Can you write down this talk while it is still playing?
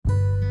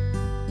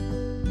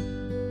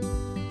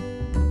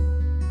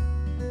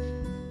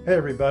Hey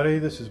everybody,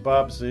 this is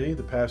Bob Z,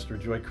 the pastor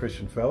of Joy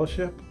Christian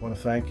Fellowship. I want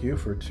to thank you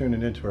for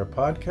tuning into our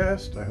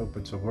podcast. I hope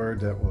it's a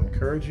word that will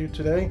encourage you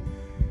today.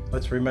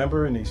 Let's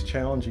remember in these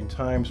challenging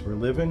times we're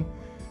living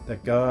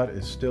that God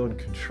is still in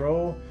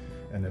control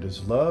and that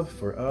his love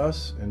for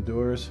us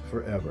endures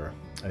forever.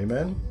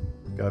 Amen.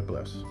 God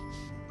bless.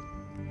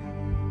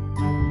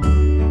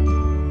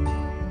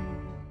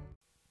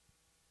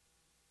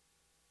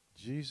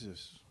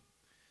 Jesus,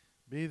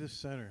 be the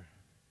center.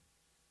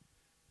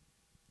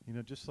 You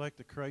know, just like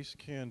the Christ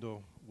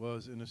candle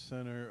was in the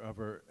center of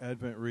our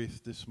Advent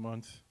wreath this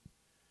month,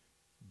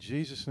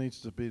 Jesus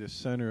needs to be the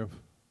center of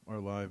our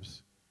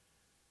lives,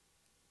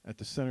 at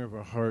the center of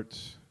our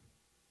hearts.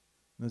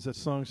 And as that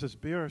song says,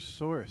 be our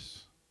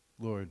source,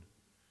 Lord.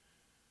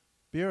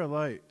 Be our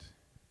light.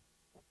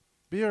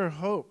 Be our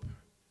hope.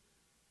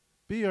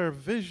 Be our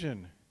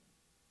vision.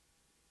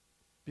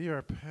 Be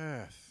our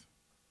path.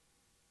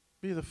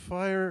 Be the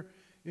fire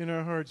in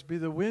our hearts. Be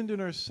the wind in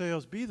our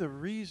sails. Be the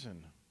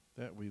reason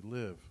that we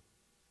live.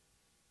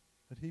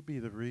 That he be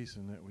the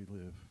reason that we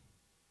live.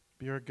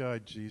 Be our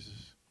guide,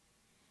 Jesus.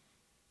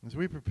 As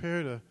we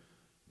prepare to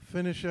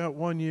finish out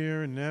one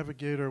year and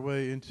navigate our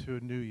way into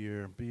a new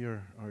year, be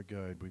our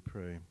guide, we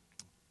pray.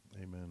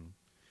 Amen.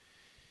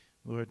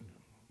 Lord,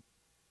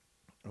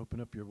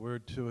 open up your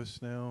word to us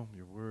now.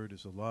 Your word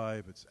is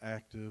alive, it's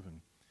active,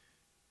 and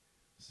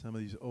some of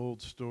these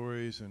old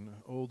stories and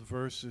old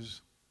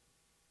verses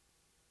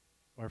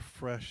are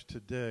fresh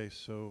today,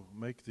 so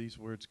make these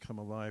words come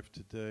alive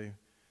today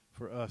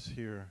for us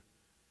here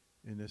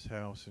in this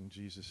house in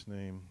Jesus'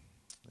 name.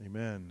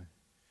 Amen.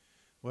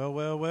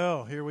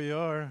 Well, here we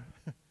are,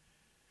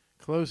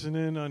 closing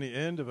in on the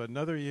end of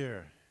another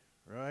year,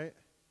 right?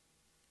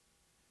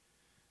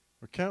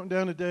 We're counting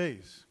down the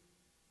days.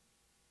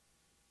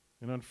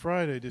 And on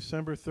Friday,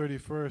 December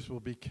 31st, we'll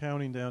be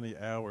counting down the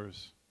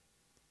hours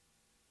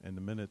and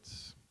the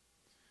minutes.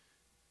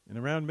 And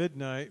around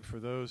midnight, for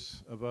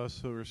those of us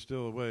who are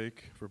still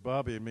awake, for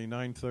Bobby and me,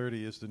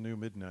 9:30 is the new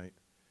midnight.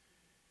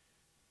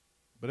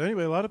 But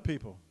anyway, a lot of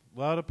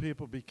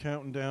people be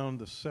counting down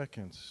the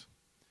seconds.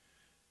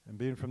 And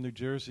being from New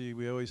Jersey,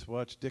 we always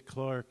watch Dick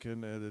Clark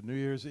and the New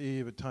Year's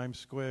Eve at Times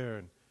Square.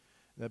 And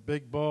that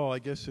big ball, I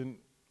guess in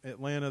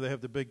Atlanta they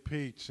have the big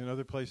peach. In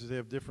other places they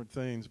have different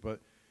things. But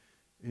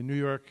in New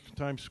York,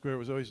 Times Square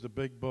was always the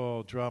big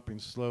ball dropping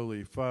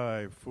slowly.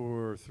 5,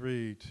 4,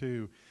 3,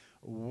 2,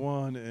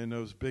 1, and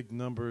those big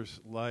numbers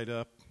light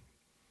up.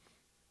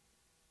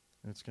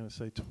 And it's going to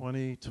say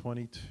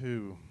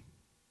 2022.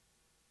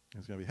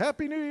 It's going to be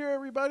Happy New Year,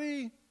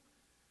 everybody!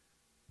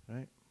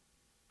 Right?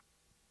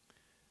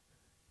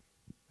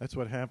 That's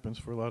what happens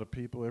for a lot of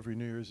people every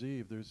New Year's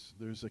Eve.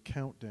 There's a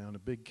countdown, a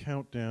big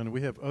countdown. And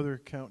we have other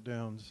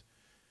countdowns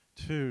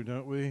too,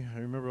 don't we? I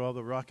remember all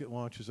the rocket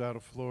launches out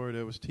of Florida.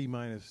 It was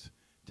T-minus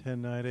 10,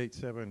 9, 8,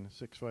 7,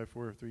 6, 5,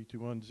 4, 3, 2,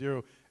 1,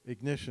 0.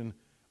 Ignition,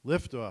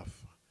 liftoff.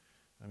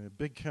 I mean,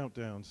 big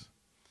countdowns.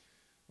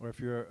 Or if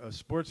you're a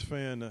sports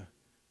fan, a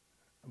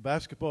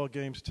basketball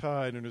game's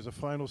tied and there's a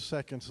final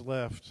seconds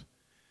left.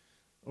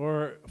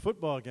 Or a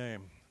football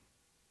game.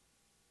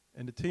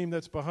 And the team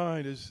that's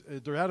behind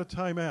they're out of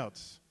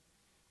timeouts.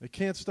 They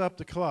can't stop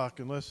the clock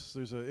unless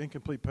there's an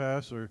incomplete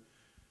pass or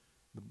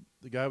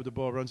the guy with the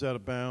ball runs out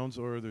of bounds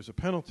or there's a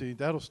penalty.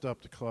 That'll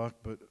stop the clock.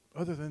 But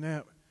other than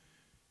that,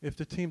 if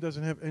the team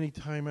doesn't have any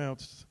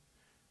timeouts,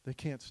 they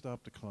can't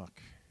stop the clock.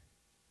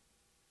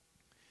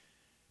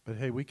 But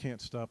hey, we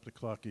can't stop the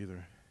clock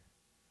either.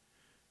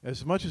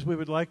 As much as we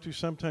would like to,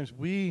 sometimes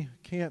we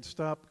can't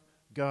stop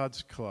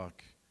God's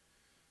clock.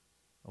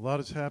 A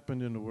lot has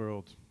happened in the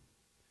world,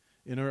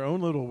 in our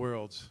own little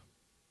worlds,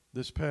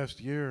 this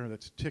past year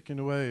that's ticking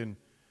away. And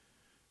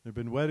there have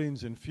been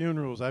weddings and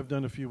funerals. I've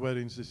done a few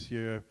weddings this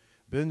year.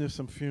 I've been to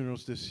some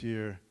funerals this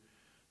year.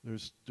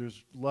 There's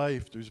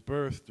life, there's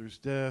birth, there's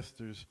death,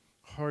 there's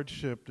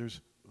hardship,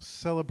 there's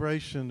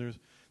celebration,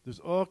 there's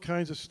all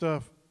kinds of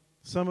stuff.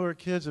 Some of our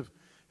kids have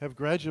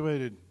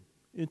graduated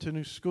into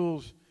new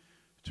schools.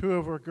 2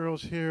 of our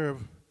girls here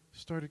have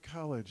started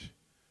college.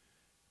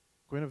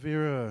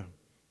 Guinevere,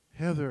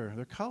 Heather,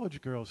 they're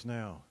college girls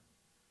now.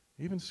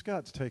 Even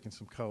Scott's taking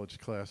some college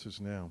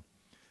classes now.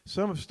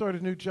 Some have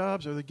started new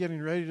jobs, or they're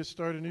getting ready to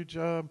start a new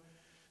job.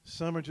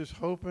 Some are just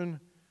hoping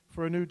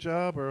for a new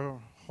job or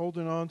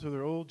holding on to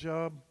their old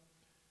job.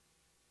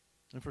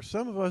 And for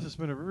some of us, it's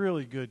been a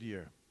really good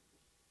year.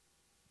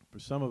 For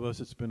some of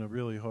us, it's been a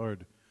really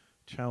hard,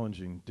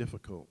 challenging,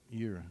 difficult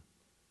year.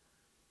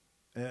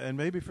 And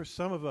maybe for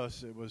some of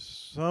us, it was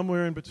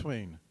somewhere in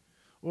between.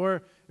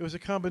 Or it was a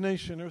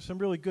combination. There was some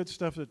really good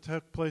stuff that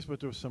took place, but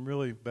there was some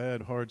really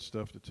bad, hard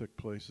stuff that took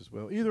place as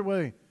well. Either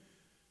way,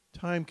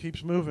 time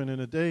keeps moving, and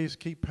the days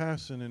keep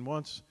passing, and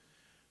once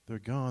they're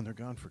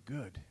gone for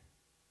good.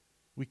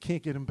 We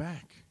can't get them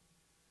back.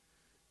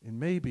 And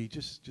maybe,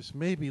 just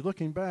maybe,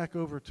 looking back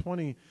over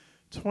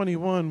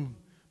 2021,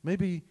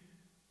 maybe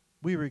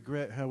we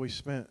regret how we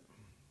spent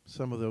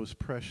some of those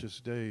precious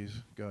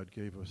days God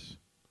gave us.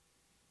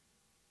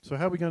 So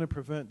how are we going to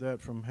prevent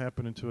that from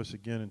happening to us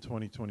again in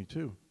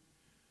 2022?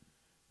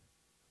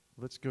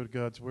 Let's go to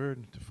God's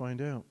Word to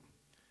find out.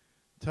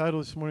 The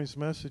title of this morning's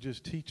message is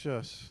Teach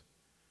Us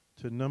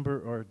to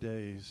Number Our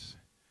Days.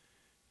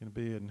 It's going to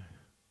be in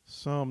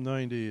Psalm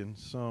 90 and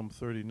Psalm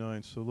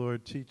 39. So,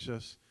 Lord, teach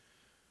us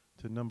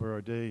to number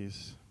our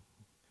days.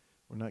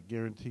 We're not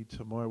guaranteed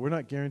tomorrow. We're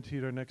not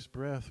guaranteed our next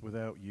breath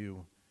without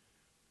you.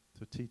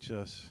 So teach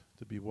us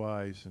to be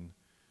wise, and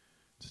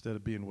instead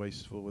of being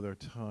wasteful with our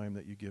time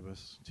that you give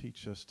us,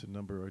 teach us to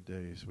number our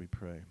days, we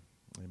pray.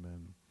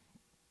 Amen.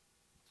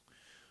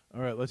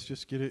 All right, let's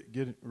just get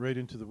it right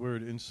into the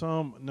Word. In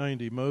Psalm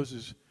 90,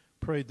 Moses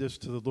prayed this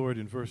to the Lord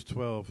in verse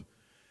 12.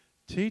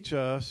 Teach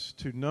us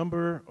to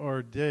number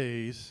our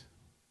days.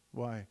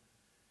 Why?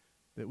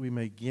 That we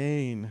may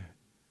gain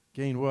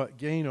what?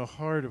 Gain a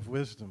heart of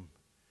wisdom.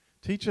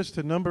 Teach us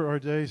to number our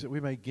days that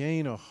we may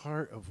gain a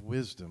heart of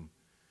wisdom.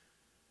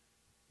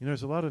 You know,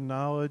 there's a lot of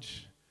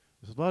knowledge,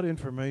 there's a lot of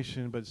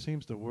information, but it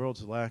seems the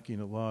world's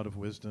lacking a lot of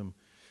wisdom.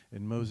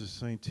 And Moses is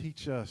saying,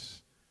 teach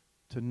us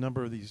to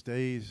number these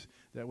days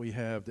that we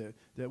have,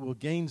 that will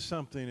gain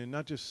something, and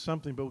not just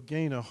something, but will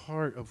gain a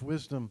heart of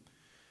wisdom.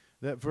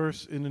 That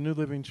verse in the New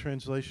Living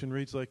Translation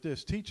reads like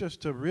this: teach us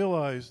to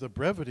realize the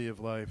brevity of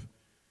life,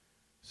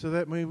 so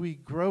that may we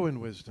grow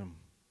in wisdom.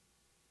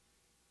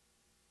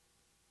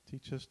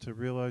 Teach us to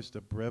realize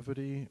the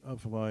brevity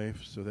of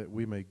life so that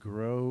we may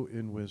grow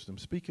in wisdom.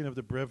 Speaking of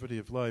the brevity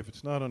of life,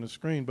 it's not on the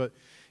screen, but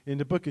in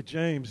the book of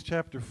James,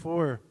 chapter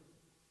 4,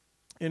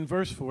 in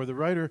verse 4, the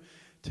writer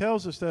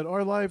tells us that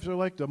our lives are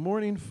like the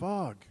morning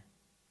fog.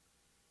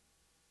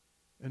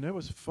 And there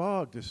was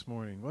fog this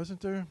morning,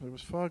 wasn't there? There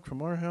was fog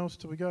from our house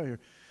till we got here.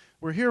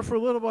 We're here for a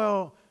little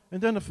while,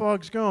 and then the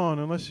fog's gone,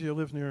 unless you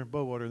live near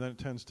Bowater. Then it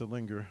tends to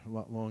linger a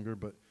lot longer.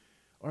 But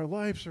our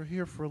lives are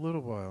here for a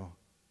little while,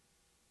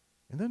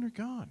 and then they're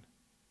gone.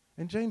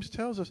 And James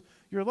tells us,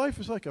 your life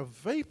is like a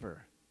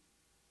vapor.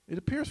 It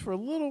appears for a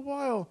little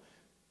while,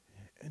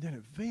 and then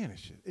it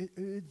vanishes.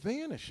 It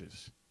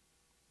vanishes.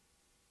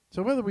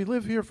 So whether we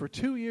live here for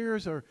 2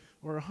 years or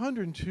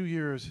 102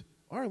 years,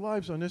 our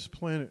lives on this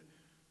planet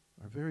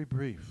are very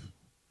brief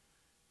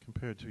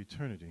compared to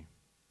eternity.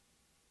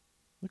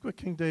 Look what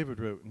King David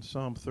wrote in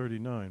Psalm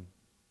 39,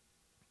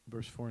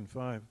 verse 4 and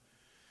 5.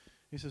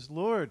 He says,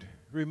 Lord,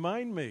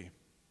 remind me.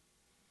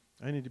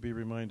 I need to be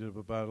reminded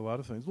about a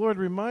lot of things. Lord,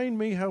 remind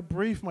me how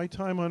brief my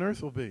time on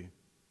earth will be.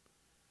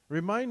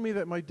 Remind me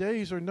that my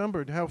days are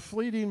numbered, how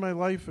fleeting my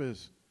life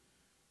is.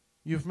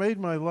 You've made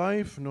my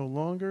life no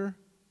longer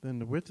than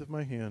the width of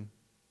my hand.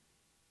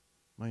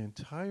 My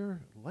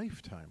entire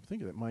lifetime,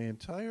 think of it, my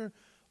entire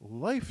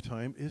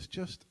lifetime is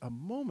just a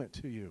moment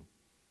to you.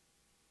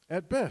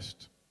 At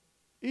best,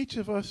 each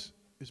of us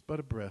is but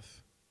a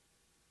breath.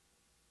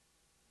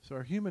 So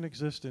our human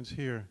existence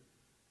here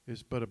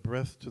is but a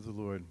breath to the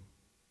Lord.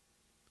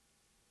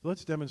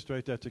 Let's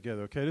demonstrate that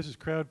together, okay? This is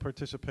crowd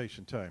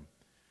participation time.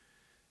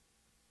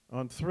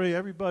 On 3,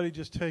 everybody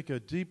just take a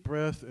deep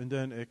breath and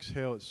then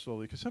exhale it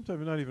slowly, because sometimes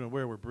we're not even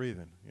aware we're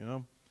breathing, you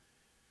know?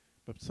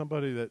 But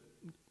somebody that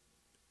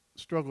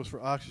struggles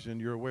for oxygen,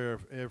 you're aware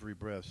of every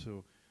breath.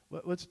 So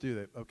let's do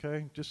that,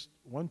 okay? Just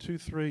 1, 2,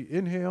 3,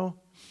 inhale,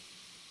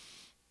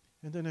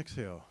 and then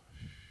exhale.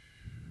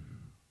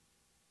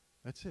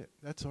 That's it.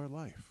 That's our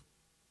life.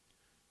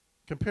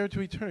 Compared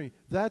to eternity,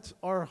 that's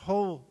our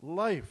whole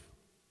life.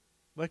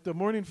 Like the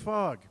morning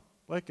fog,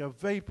 like a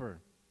vapor.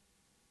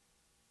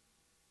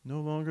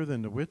 No longer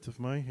than the width of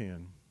my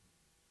hand.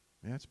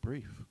 That's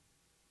brief.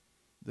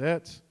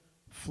 That's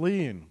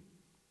fleeing.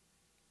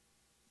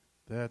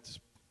 That's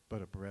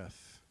but a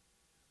breath.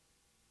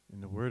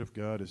 And the Word of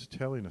God is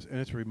telling us, and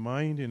it's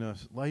reminding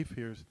us, life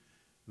here is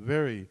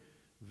very,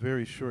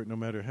 very short, no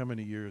matter how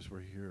many years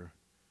we're here.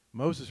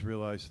 Moses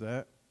realized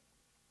that.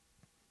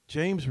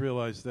 James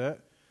realized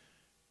that.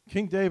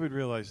 King David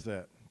realized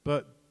that.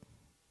 But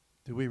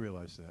do we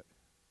realize that?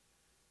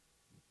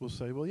 We'll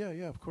say, well,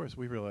 yeah, of course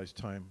we realize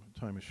time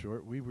is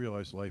short. We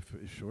realize life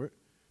is short.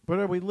 But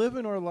are we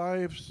living our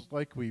lives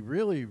like we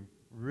really,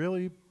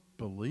 really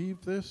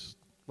believe this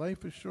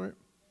life is short?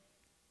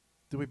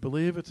 Do we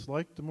believe it's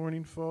like the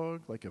morning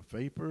fog, like a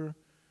vapor?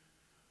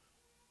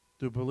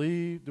 Do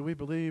we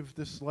believe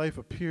this life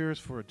appears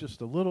for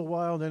just a little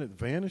while, then it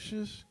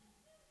vanishes?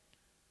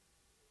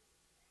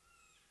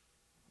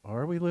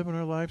 Are we living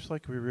our lives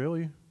like we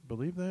really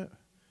believe that?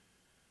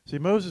 See,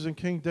 Moses and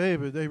King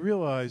David, they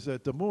realized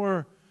that the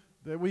more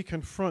that we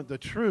confront the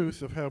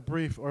truth of how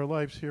brief our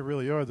lives here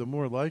really are, the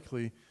more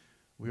likely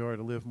we are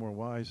to live more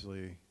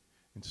wisely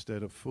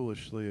instead of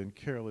foolishly and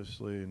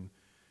carelessly and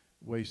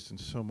wasting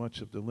so much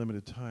of the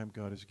limited time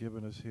God has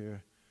given us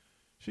here.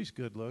 She's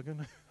good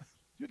looking.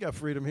 You got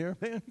freedom here,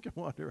 man. You can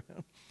wander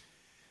around.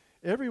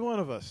 Every one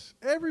of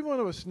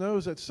us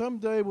knows that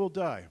someday we'll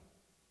die.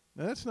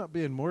 Now, that's not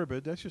being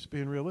morbid. That's just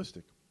being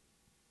realistic.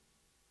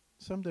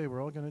 Someday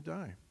we're all going to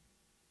die.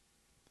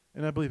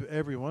 And I believe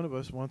every one of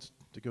us wants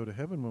to go to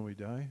heaven when we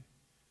die.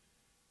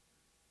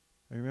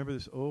 I remember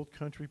this old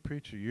country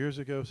preacher years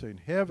ago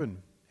saying,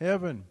 heaven,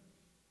 heaven.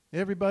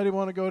 Everybody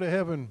want to go to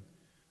heaven.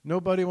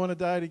 Nobody want to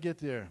die to get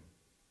there.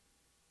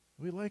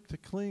 We like to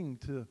cling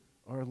to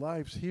our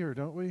lives here,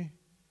 don't we?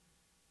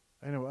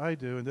 I know I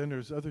do. And then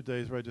there's other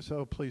days where I just,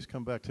 oh, please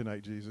come back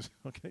tonight, Jesus.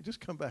 Okay, just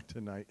come back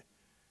tonight.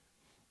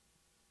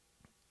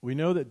 We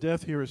know that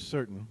death here is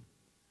certain.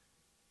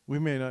 We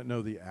may not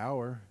know the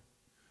hour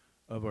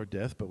of our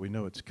death, but we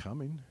know it's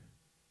coming.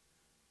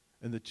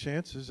 And the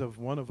chances of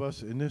one of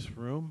us in this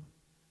room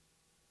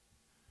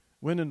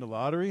winning the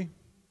lottery,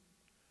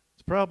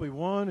 it's probably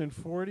 1 in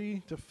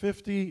 40 to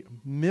 50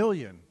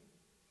 million,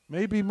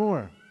 maybe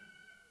more.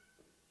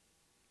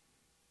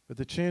 But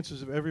the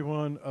chances of every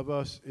one of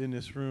us in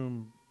this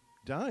room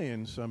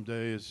dying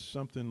someday is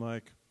something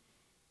like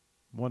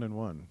 1 in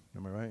 1.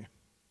 Am I right?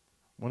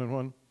 1 in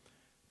 1?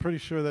 Pretty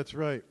sure that's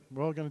right.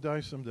 We're all going to die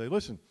someday.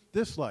 Listen,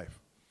 this life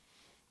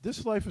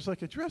is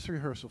like a dress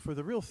rehearsal for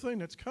the real thing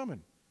that's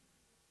coming.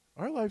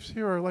 Our lives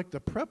here are like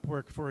the prep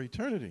work for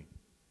eternity.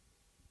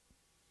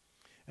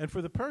 And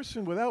for the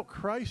person without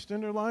Christ in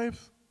their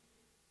life,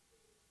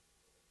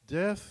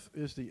 death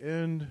is the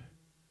end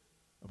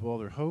of all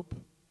their hope.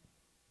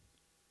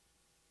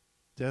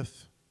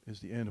 Death is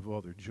the end of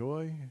all their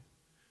joy.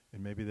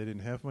 And maybe they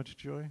didn't have much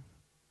joy.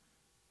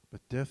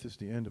 But death is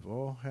the end of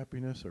all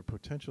happiness or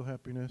potential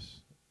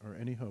happiness or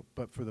any hope.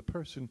 But for the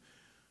person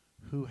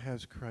who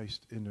has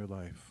Christ in their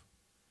life,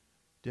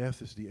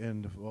 death is the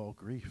end of all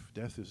grief.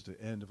 Death is the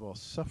end of all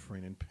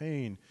suffering and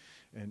pain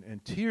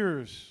and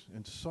tears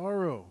and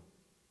sorrow.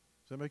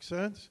 Does that make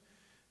sense?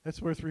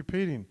 That's worth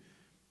repeating.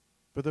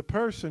 For the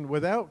person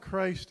without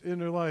Christ in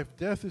their life,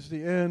 death is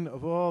the end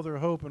of all their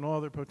hope and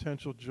all their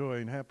potential joy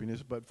and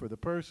happiness. But for the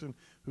person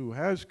who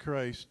has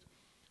Christ,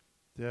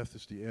 death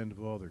is the end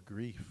of all their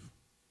grief,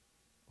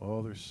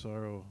 all their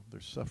sorrow, their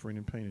suffering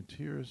and pain and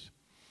tears.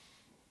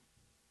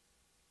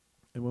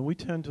 And when we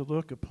tend to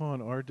look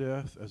upon our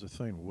death as a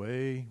thing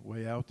way,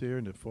 way out there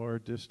in the far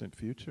distant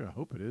future, I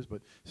hope it is,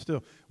 but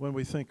still, when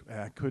we think,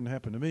 it couldn't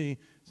happen to me,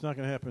 it's not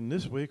going to happen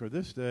this week or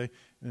this day,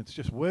 and it's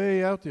just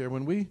way out there,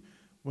 when we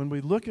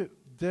look at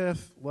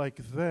death like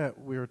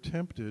that, we are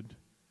tempted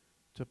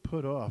to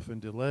put off and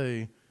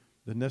delay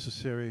the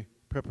necessary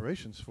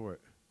preparations for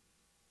it,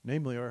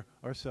 namely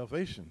our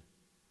salvation.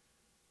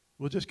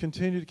 We'll just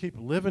continue to keep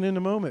living in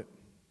the moment.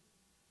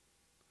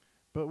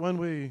 But when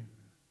we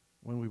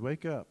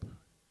wake up,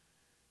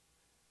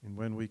 and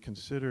when we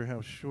consider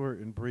how short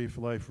and brief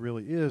life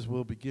really is,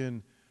 we'll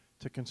begin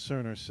to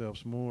concern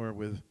ourselves more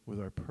with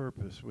our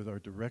purpose, with our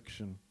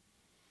direction.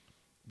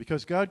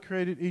 Because God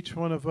created each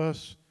one of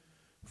us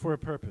for a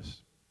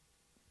purpose.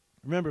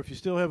 Remember, if you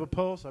still have a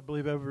pulse, I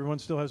believe everyone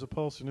still has a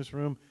pulse in this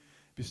room.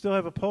 If you still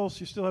have a pulse,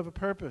 you still have a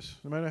purpose,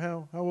 no matter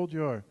how old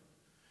you are.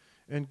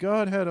 And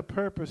God had a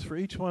purpose for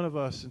each one of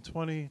us in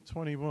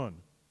 2021.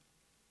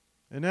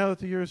 And now that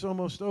the year is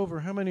almost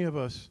over, how many of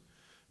us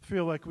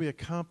feel like we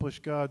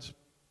accomplished God's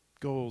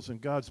goals and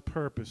God's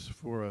purpose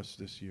for us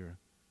this year?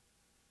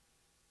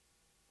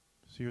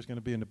 This year's going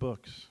to be in the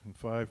books in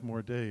 5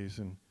 more days,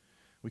 and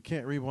we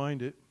can't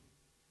rewind it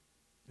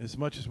as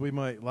much as we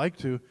might like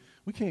to.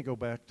 We can't go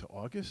back to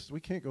August. We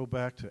can't go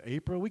back to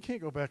April. We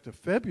can't go back to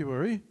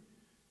February.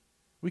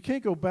 We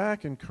can't go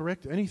back and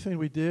correct anything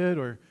we did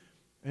or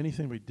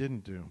anything we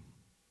didn't do.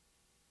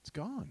 It's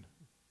gone.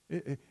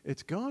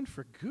 It's gone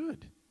for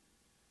good.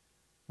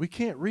 We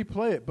can't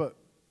replay it, but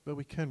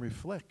we can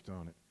reflect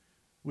on it.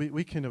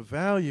 We can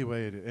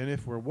evaluate it, and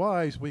if we're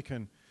wise, we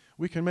can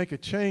make a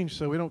change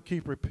so we don't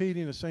keep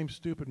repeating the same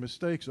stupid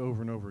mistakes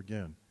over and over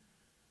again.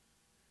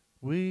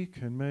 We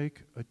can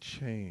make a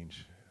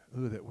change.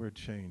 Ooh, that word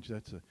change.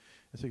 That's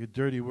like a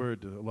dirty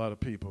word to a lot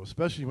of people,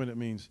 especially when it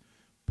means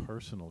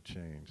personal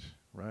change,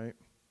 right?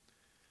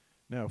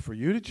 Now, for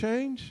you to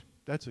change,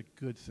 that's a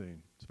good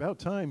thing. It's about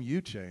time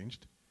you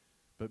changed.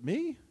 But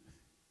me?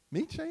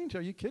 Me change?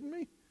 Are you kidding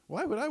me?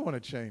 Why would I want to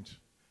change?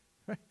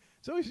 Right?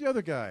 It's always the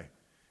other guy.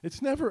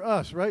 It's never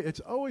us, right? It's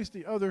always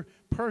the other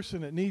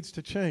person that needs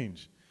to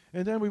change.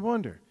 And then we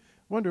wonder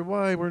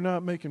why we're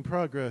not making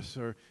progress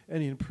or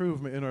any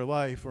improvement in our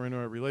life or in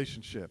our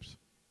relationships.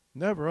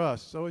 Never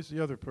us. It's always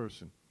the other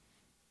person.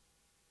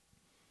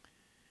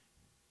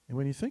 And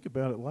when you think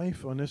about it,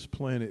 life on this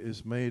planet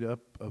is made up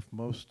of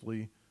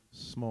mostly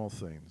small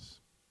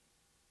things,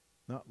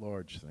 not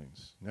large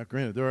things. Now,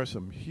 granted, there are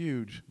some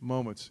huge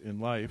moments in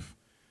life,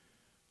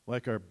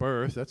 like our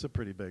birth. That's a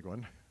pretty big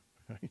one,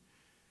 right?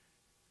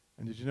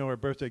 And did you know our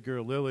birthday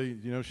girl, Lily,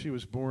 she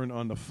was born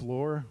on the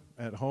floor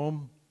at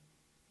home?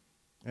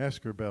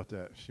 Ask her about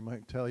that. She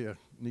might tell you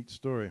a neat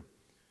story.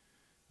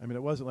 I mean,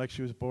 it wasn't like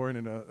she was born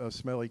in a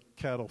smelly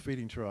cattle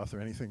feeding trough or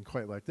anything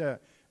quite like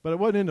that. But it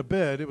wasn't in the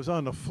bed. It was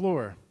on the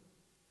floor.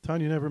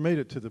 Tanya never made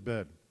it to the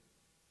bed.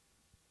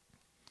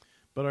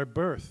 But our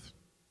birth,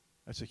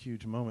 that's a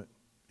huge moment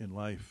in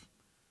life.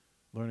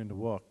 Learning to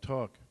walk,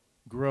 talk,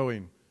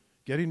 growing,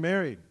 getting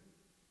married.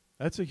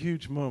 That's a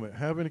huge moment.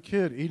 Having a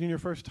kid, eating your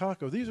first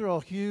taco. These are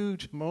all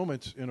huge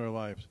moments in our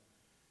lives.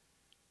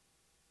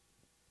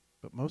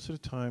 But most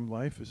of the time,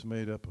 life is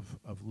made up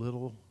of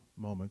little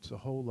moments, a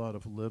whole lot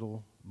of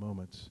little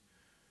moments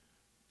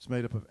It's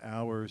made up of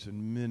hours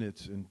and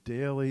minutes and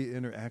daily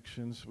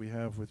interactions we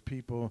have with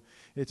people.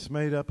 It's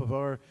made up of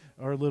our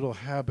little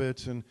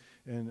habits and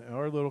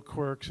our little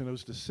quirks and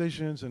those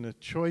decisions and the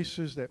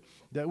choices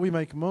that we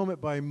make moment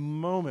by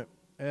moment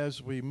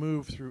as we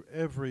move through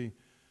every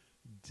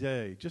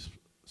day. Just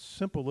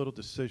simple little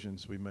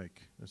decisions we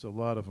make. There's a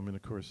lot of them in the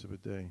course of a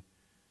day.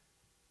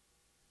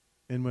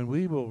 And when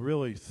we will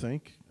really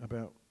think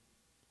about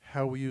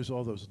how we use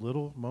all those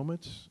little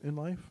moments in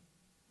life,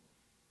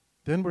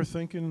 then we're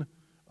thinking,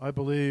 I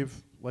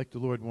believe, like the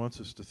Lord wants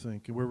us to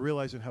think. And we're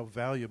realizing how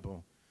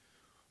valuable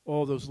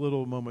all those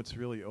little moments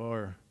really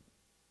are.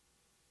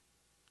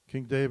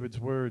 King David's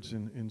words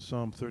in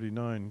Psalm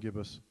 39 give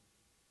us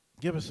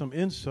some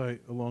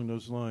insight along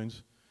those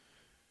lines.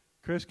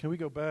 Chris, can we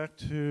go back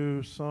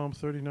to Psalm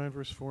 39,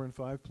 verse 4 and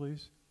 5,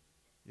 please?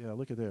 Yeah,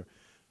 look at there.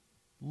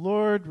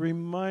 Lord,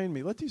 remind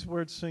me. Let these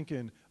words sink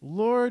in.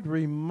 Lord,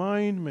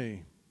 remind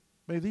me.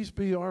 May these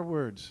be our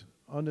words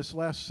on this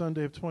last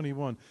Sunday of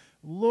 21.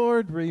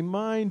 Lord,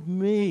 remind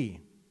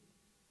me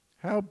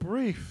how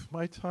brief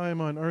my time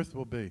on earth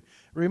will be.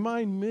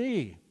 Remind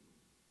me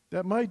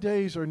that my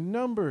days are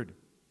numbered,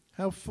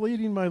 how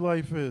fleeting my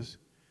life is.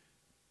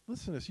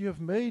 Listen to this. You have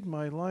made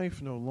my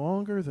life no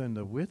longer than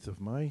the width of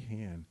my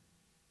hand.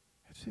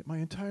 That's it, my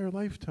entire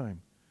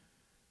lifetime.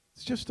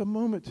 It's just a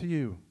moment to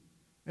you.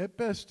 At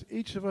best,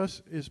 each of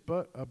us is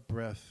but a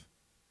breath.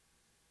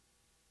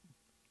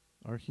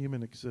 Our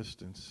human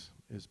existence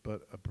is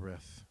but a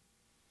breath.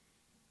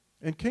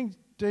 And King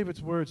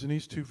David's words in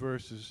these two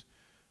verses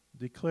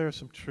declare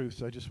some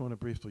truths I just want to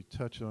briefly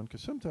touch on,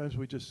 because sometimes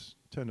we just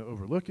tend to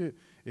overlook it,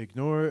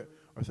 ignore it,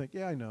 or think,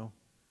 yeah, I know,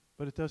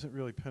 but it doesn't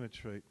really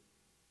penetrate.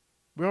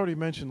 We already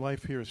mentioned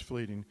life here is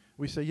fleeting.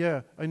 We say,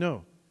 yeah, I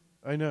know.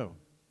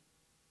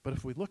 But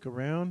if we look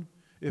around,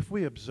 if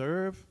we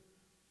observe,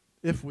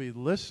 if we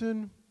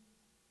listen,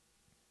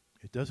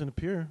 it doesn't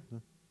appear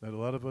that a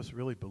lot of us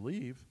really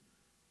believe,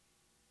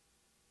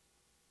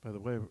 by the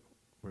way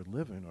we're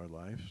living our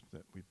lives,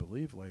 that we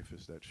believe life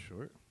is that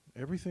short.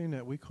 Everything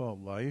that we call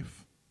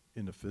life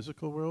in the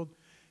physical world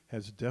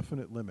has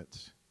definite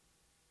limits.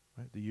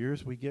 Right? The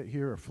years we get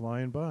here are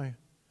flying by.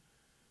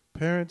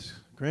 Parents,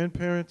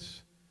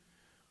 grandparents,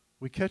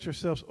 we catch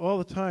ourselves all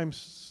the time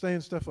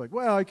saying stuff like,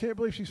 wow, I can't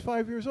believe she's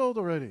 5 years old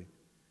already.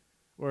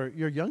 Or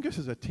your youngest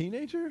is a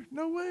teenager?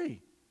 No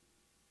way.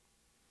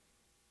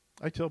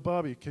 I tell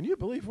Bobby, can you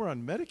believe we're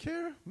on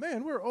Medicare?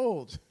 Man, we're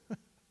old.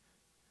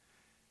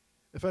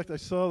 In fact, I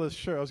saw this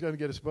shirt. I was going to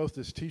get us both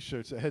this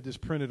T-shirts that had this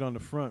printed on the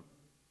front.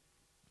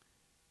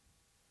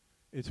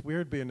 It's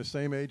weird being the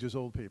same age as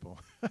old people.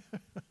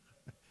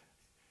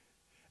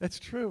 That's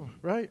true,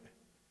 right?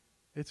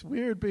 It's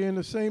weird being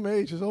the same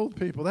age as old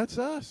people. That's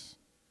us.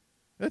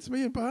 That's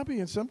me and Bobby.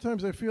 And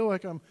sometimes I feel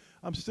like I'm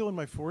still in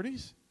my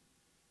 40s.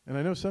 And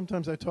I know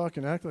sometimes I talk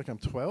and act like I'm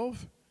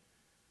 12.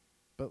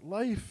 But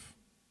life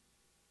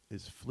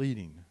is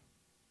fleeting.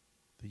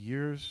 The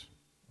years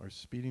are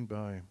speeding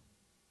by.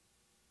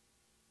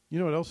 You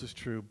know what else is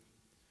true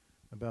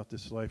about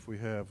this life we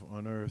have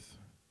on earth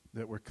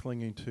that we're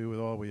clinging to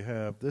with all we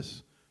have?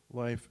 This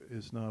life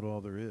is not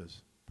all there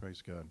is.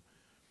 Praise God.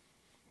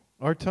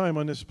 Our time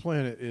on this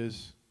planet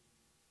is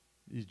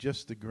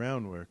just the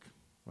groundwork.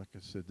 Like I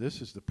said,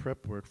 this is the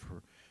prep work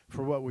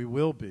for what we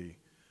will be,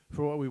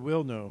 for what we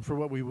will know, for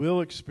what we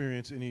will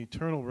experience in the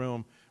eternal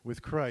realm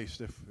with Christ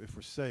if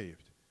we're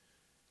saved.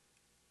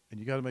 And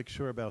you got to make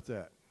sure about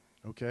that,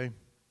 okay?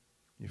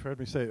 You've heard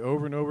me say it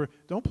over and over,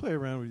 don't play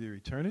around with your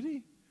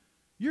eternity.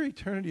 Your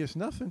eternity is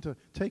nothing to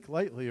take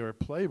lightly or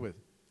play with.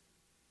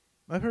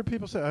 I've heard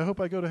people say, I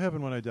hope I go to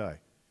heaven when I die.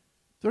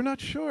 They're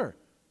not sure.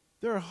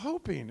 They're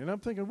hoping. And I'm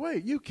thinking,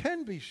 wait, you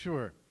can be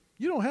sure.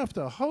 You don't have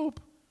to hope.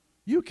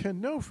 You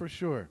can know for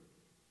sure.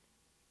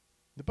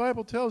 The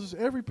Bible tells us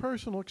every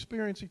person will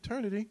experience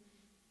eternity,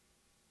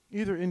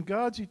 either in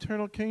God's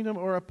eternal kingdom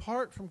or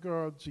apart from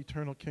God's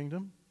eternal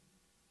kingdom.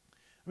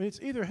 I mean, it's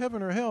either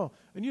heaven or hell,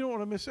 and you don't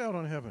want to miss out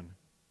on heaven.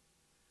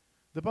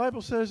 The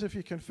Bible says if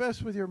you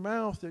confess with your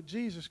mouth that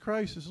Jesus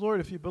Christ is Lord,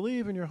 if you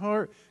believe in your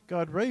heart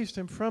God raised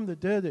him from the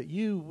dead, that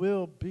you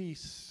will be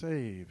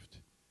saved.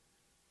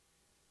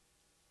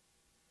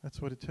 That's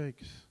what it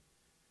takes.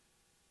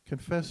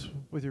 Confess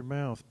with your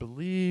mouth.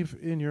 Believe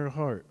in your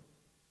heart.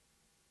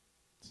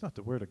 It's not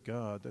the word of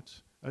God.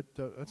 That's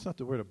not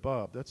the word of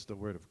Bob. That's the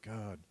word of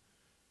God.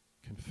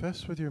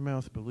 Confess with your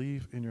mouth.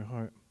 Believe in your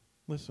heart.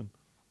 Listen,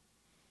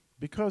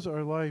 because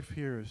our life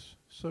here is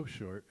so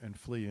short and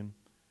fleeting,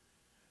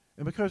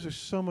 and because there's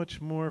so much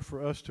more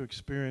for us to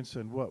experience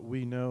than what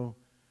we know,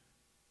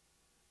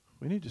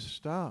 we need to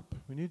stop.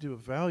 We need to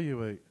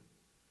evaluate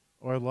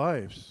our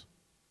lives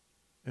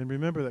and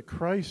remember that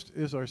Christ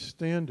is our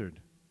standard.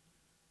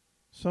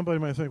 Somebody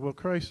might think, well,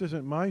 Christ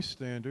isn't my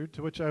standard,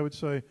 to which I would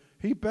say,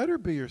 he better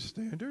be your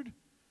standard.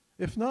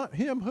 If not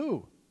him,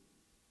 who?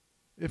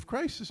 If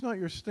Christ is not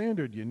your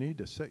standard, you need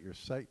to set your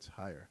sights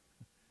higher.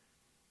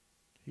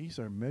 He's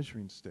our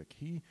measuring stick.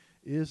 He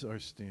is our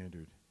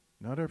standard,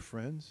 not our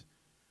friends,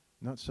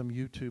 not some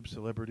YouTube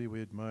celebrity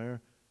we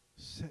admire.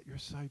 Set your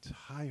sights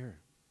higher.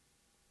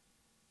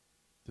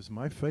 Does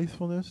my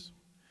faithfulness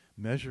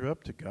measure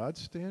up to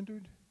God's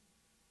standard?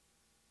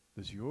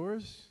 Does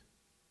yours?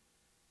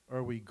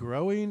 Are we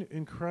growing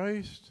in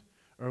Christ?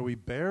 Are we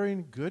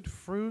bearing good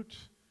fruit?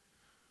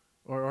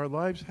 Are our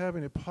lives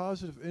having a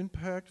positive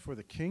impact for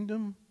the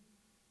kingdom?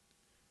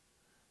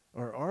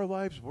 Are our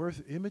lives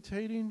worth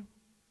imitating?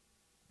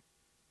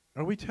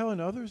 Are we telling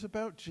others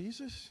about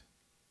Jesus?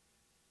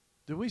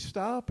 Do we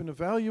stop and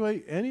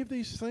evaluate any of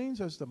these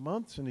things as the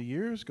months and the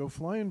years go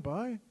flying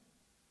by?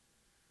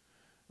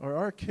 Are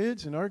our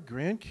kids and our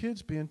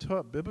grandkids being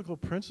taught biblical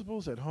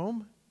principles at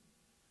home?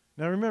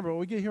 Now remember, what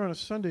we get here on a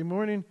Sunday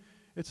morning,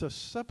 it's a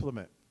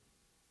supplement.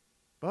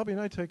 Bobby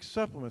and I take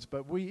supplements,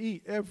 but we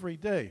eat every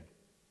day.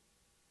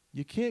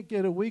 You can't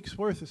get a week's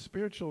worth of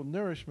spiritual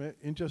nourishment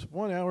in just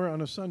 1 hour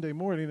on a Sunday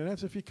morning, and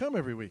that's if you come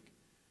every week.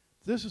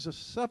 This is a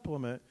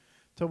supplement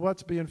to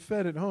what's being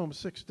fed at home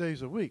 6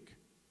 days a week.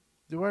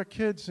 Do our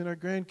kids and our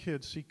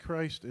grandkids see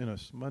Christ in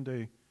us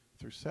Monday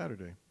through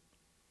Saturday?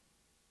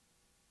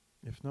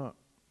 If not,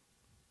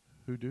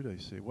 who do they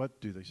see?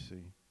 What do they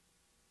see?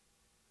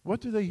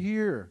 What do they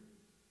hear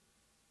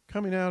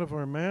coming out of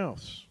our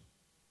mouths?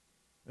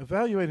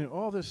 Evaluating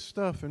all this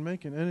stuff and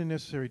making any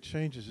necessary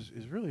changes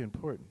is really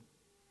important.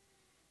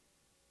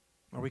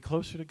 Are we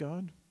closer to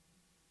God?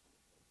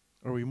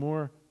 Are we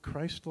more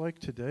Christ-like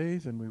today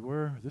than we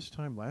were this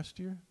time last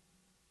year?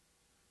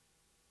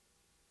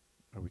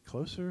 Are we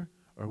closer?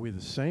 Are we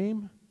the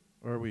same?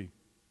 Or are we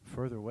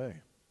further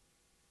away?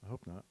 I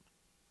hope not.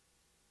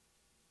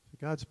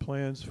 God's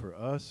plans for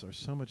us are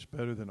so much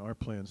better than our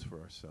plans for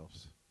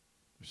ourselves.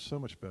 They're so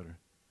much better.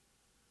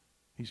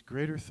 He's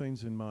greater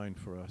things in mind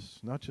for us,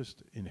 not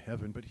just in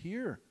heaven, but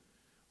here,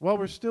 while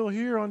we're still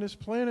here on this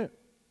planet.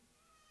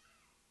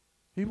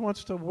 He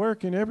wants to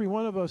work in every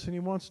one of us, and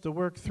he wants to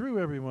work through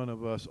every one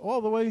of us,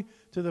 all the way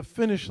to the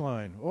finish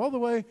line, all the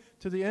way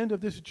to the end of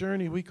this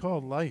journey we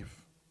call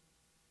life.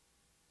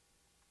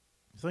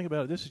 Think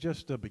about it, this is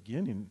just the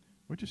beginning.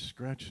 We're just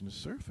scratching the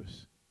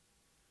surface.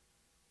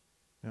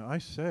 Now, I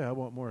say I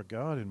want more of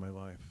God in my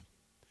life.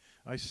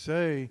 I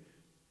say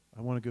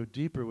I want to go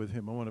deeper with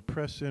him. I want to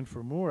press in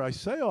for more. I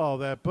say all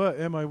that, but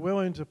am I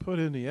willing to put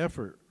in the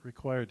effort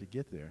required to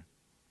get there?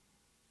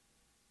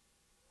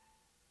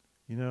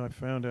 You know, I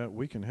found out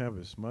we can have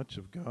as much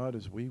of God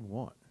as we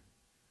want.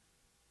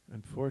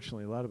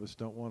 Unfortunately, a lot of us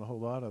don't want a whole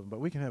lot of him, but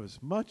we can have as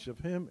much of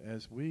him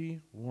as we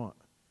want.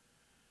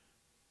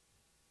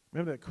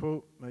 Remember that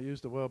quote I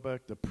used a while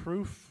back? The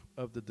proof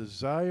of the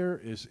desire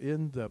is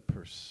in the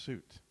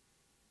pursuit.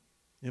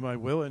 Am I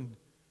willing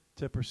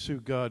to pursue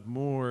God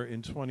more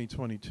in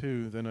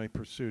 2022 than I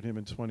pursued him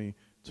in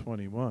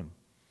 2021?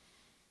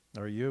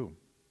 Are you?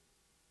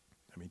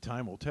 I mean,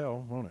 time will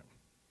tell, won't it?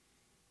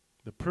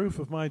 The proof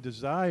of my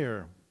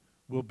desire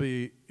will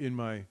be in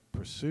my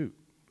pursuit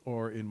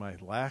or in my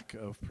lack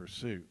of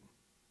pursuit.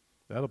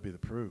 That'll be the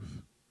proof.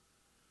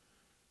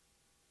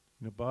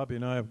 You know, Bobby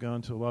and I have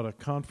gone to a lot of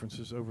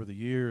conferences over the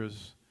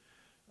years,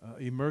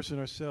 immersing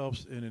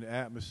ourselves in an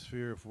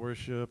atmosphere of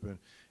worship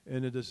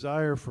and a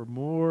desire for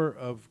more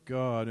of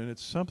God. And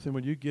it's something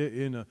when you get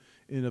in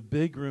a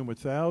big room with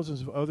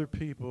thousands of other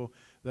people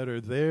that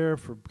are there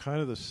for kind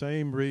of the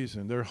same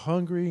reason. They're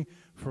hungry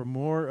for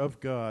more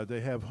of God.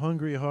 They have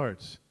hungry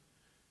hearts.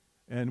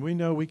 And we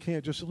know we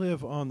can't just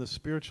live on the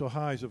spiritual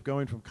highs of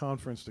going from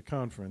conference to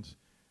conference,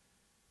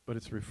 but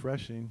it's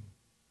refreshing.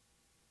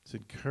 It's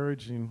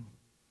encouraging.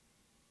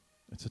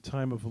 It's a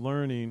time of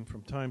learning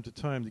from time to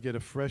time to get a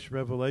fresh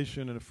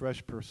revelation and a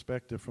fresh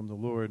perspective from the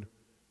Lord.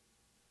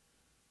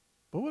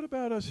 But what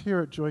about us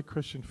here at Joy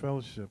Christian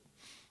Fellowship?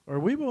 Are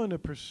we willing to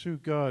pursue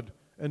God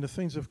and the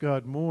things of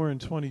God more in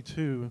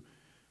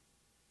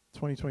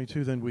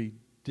 2022 than we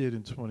did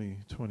in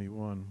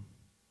 2021?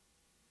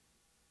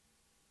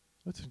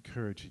 Let's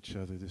encourage each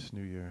other this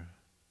new year.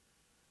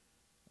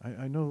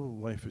 I know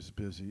life is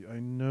busy. I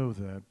know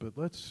that. But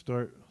let's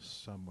start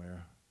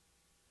somewhere.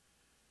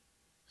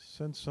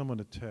 Send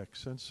someone a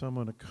text. Send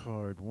someone a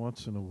card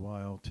once in a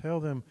while. Tell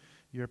them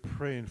you're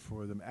praying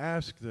for them.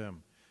 Ask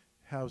them,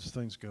 how's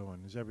things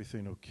going? Is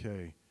everything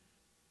okay?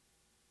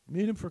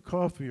 Meet them for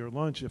coffee or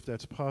lunch if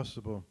that's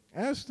possible.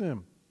 Ask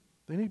them.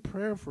 They need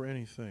prayer for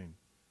anything.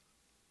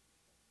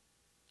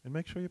 And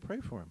make sure you pray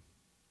for them.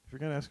 If you're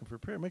going to ask them for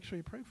prayer, make sure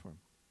you pray for them.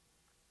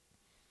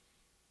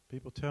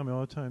 People tell me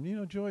all the time, you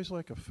know, Joy's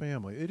like a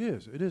family. It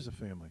is. It is a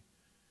family.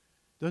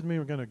 Doesn't mean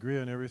we're going to agree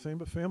on everything,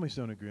 but families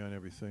don't agree on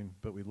everything.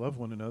 But we love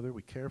one another.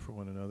 We care for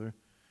one another.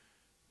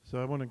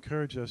 So I want to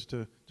encourage us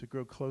to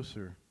grow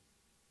closer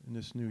in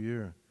this new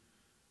year.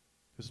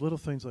 Because little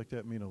things like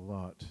that mean a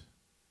lot.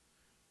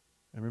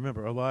 And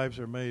remember, our lives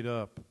are made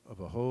up of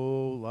a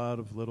whole lot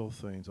of little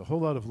things, a whole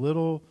lot of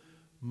little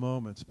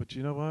moments. But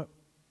you know what?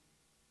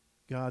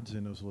 God's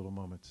in those little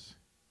moments.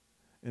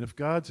 And if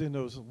God's in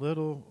those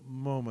little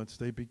moments,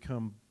 they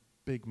become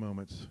big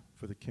moments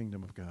for the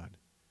kingdom of God.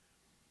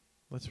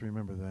 Let's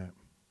remember that.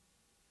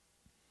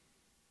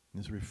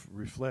 As we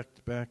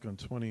reflect back on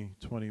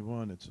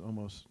 2021, it's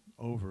almost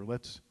over.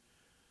 Let's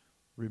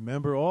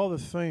remember all the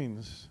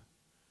things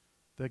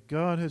that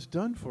God has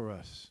done for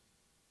us.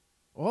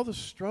 All the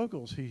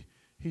struggles He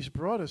He's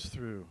brought us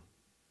through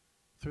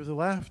the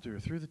laughter,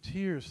 through the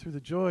tears, through the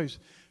joys,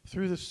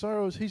 through the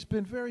sorrows. He's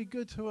been very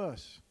good to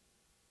us.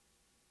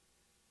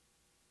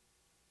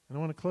 And I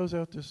want to close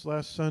out this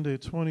last Sunday of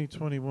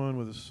 2021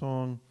 with a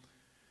song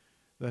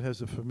that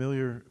has a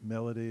familiar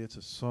melody. It's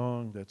a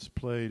song that's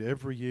played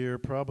every year,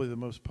 probably the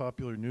most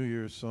popular New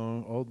Year's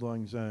song, Auld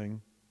Lang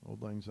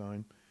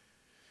Syne,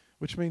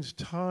 which means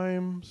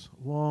times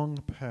long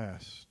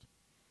past.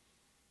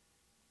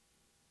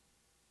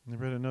 And I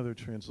read another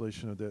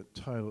translation of that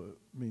title. It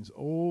means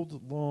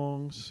old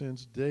long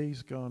since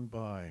days gone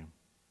by.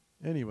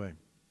 Anyway,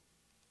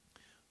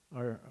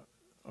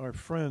 our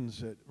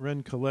friends at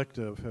Ren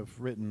Collective have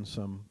written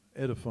some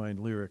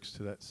edifying lyrics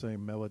to that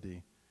same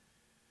melody,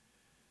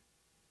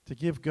 to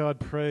give God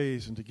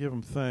praise and to give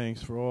him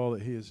thanks for all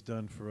that he has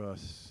done for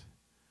us.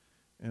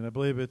 And I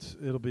believe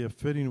it'll be a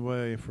fitting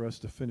way for us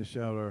to finish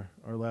out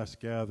our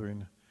last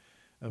gathering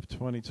of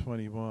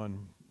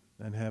 2021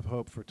 and have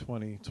hope for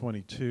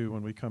 2022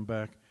 when we come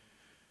back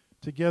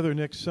together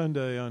next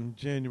Sunday on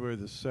January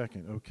the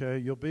 2nd, okay?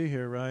 You'll be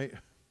here, right?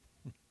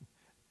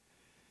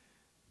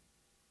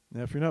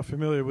 Now, if you're not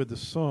familiar with the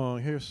song,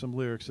 here's some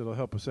lyrics that'll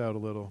help us out a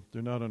little.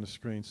 They're not on the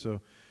screen, so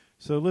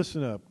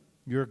listen up.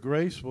 Your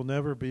grace will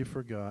never be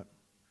forgot.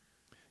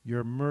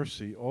 Your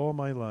mercy all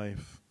my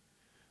life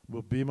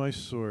will be my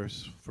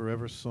source,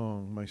 forever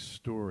song, my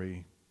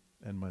story,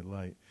 and my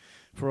light.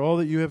 For all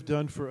that you have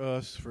done for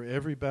us, for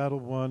every battle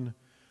won,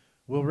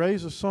 we'll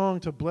raise a song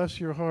to bless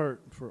your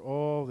heart for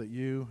all that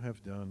you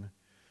have done.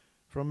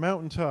 From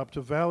mountaintop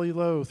to valley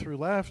low, through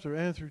laughter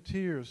and through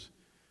tears,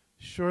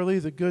 surely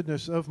the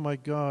goodness of my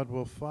God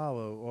will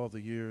follow all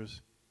the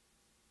years.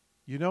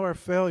 You know our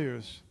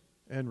failures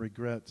and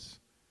regrets.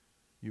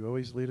 You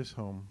always lead us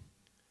home.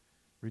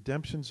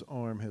 Redemption's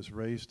arm has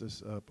raised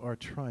us up, our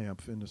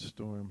triumph in the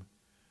storm.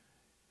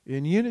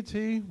 In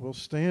unity, we'll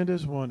stand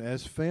as one,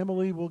 as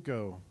family we'll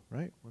go,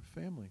 right? We're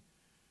family.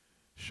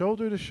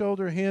 Shoulder to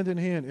shoulder, hand in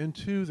hand,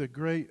 into the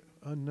great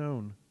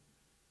unknown.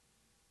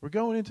 We're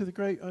going into the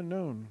great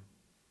unknown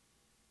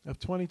of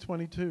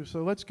 2022.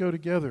 So let's go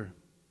together.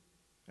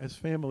 As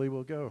family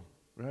we'll go,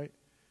 right?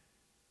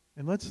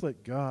 And let's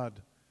let God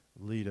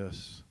lead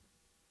us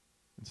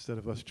instead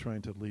of us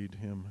trying to lead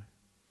him.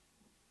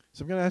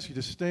 So I'm going to ask you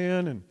to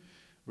stand, and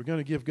we're going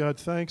to give God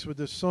thanks with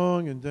this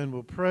song, and then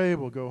we'll pray.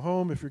 We'll go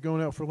home. If you're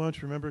going out for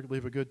lunch, remember,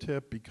 leave a good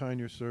tip. Be kind to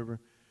your server.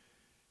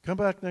 Come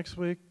back next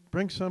week.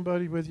 Bring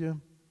somebody with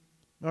you.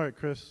 All right,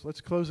 Chris,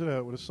 let's close it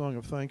out with a song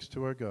of thanks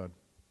to our God.